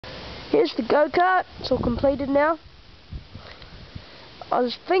Here's the go-kart, it's all completed now. I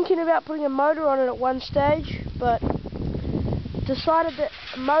was thinking about putting a motor on it at one stage, but decided that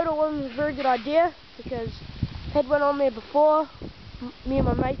a motor wasn't a very good idea because I had one on there before, me and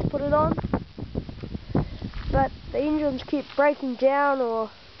my mates put it on, but the engines keep breaking down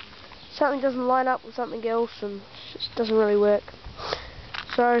or something doesn't line up with something else and it just doesn't really work.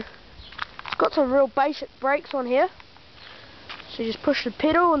 So it's got some real basic brakes on here. So you just push the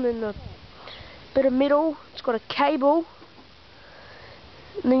pedal and then the bit of metal, it's got a cable,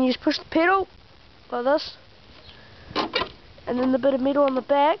 and then you just push the pedal like this, and then the bit of metal on the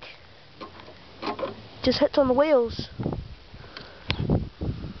back just hits on the wheels.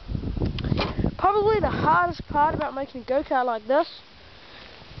 Probably the hardest part about making a go-kart like this,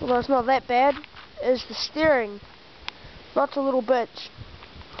 although it's not that bad, is the steering. Lots of little bits.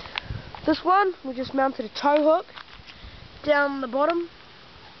 This one, we just mounted a tow hook down the bottom,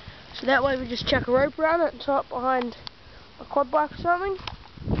 so that way we just chuck a rope around it and tie it behind a quad bike or something.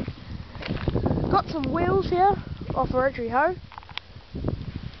 Got some wheels here off a rotary hoe.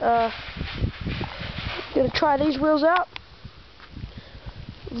 Gonna try these wheels out.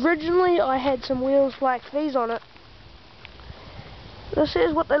 Originally I had some wheels like these on it. This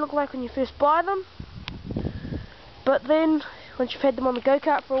is what they look like when you first buy them, but then once you've had them on the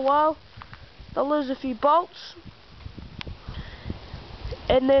go-kart for a while, they'll lose a few bolts,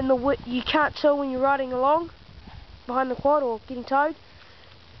 and then you can't tell when you're riding along behind the quad or getting towed,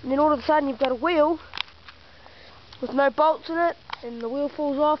 and then all of a sudden you've got a wheel with no bolts in it and the wheel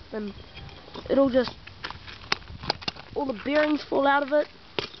falls off and it'll just, all the bearings fall out of it,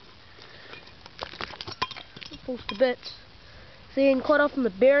 it falls to bits. So then quite often the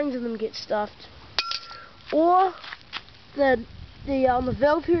bearings of them get stuffed, or on the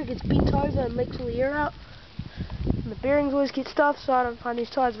valve here it gets bent over and leaks all the air out. And the bearings always get stuffed, so I don't find these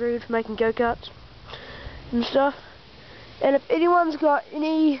tyres very good for making go-karts and stuff. And if anyone's got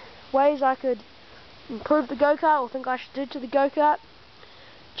any ways I could improve the go-kart or think I should do to the go-kart,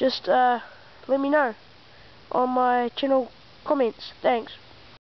 just let me know on my channel comments. Thanks.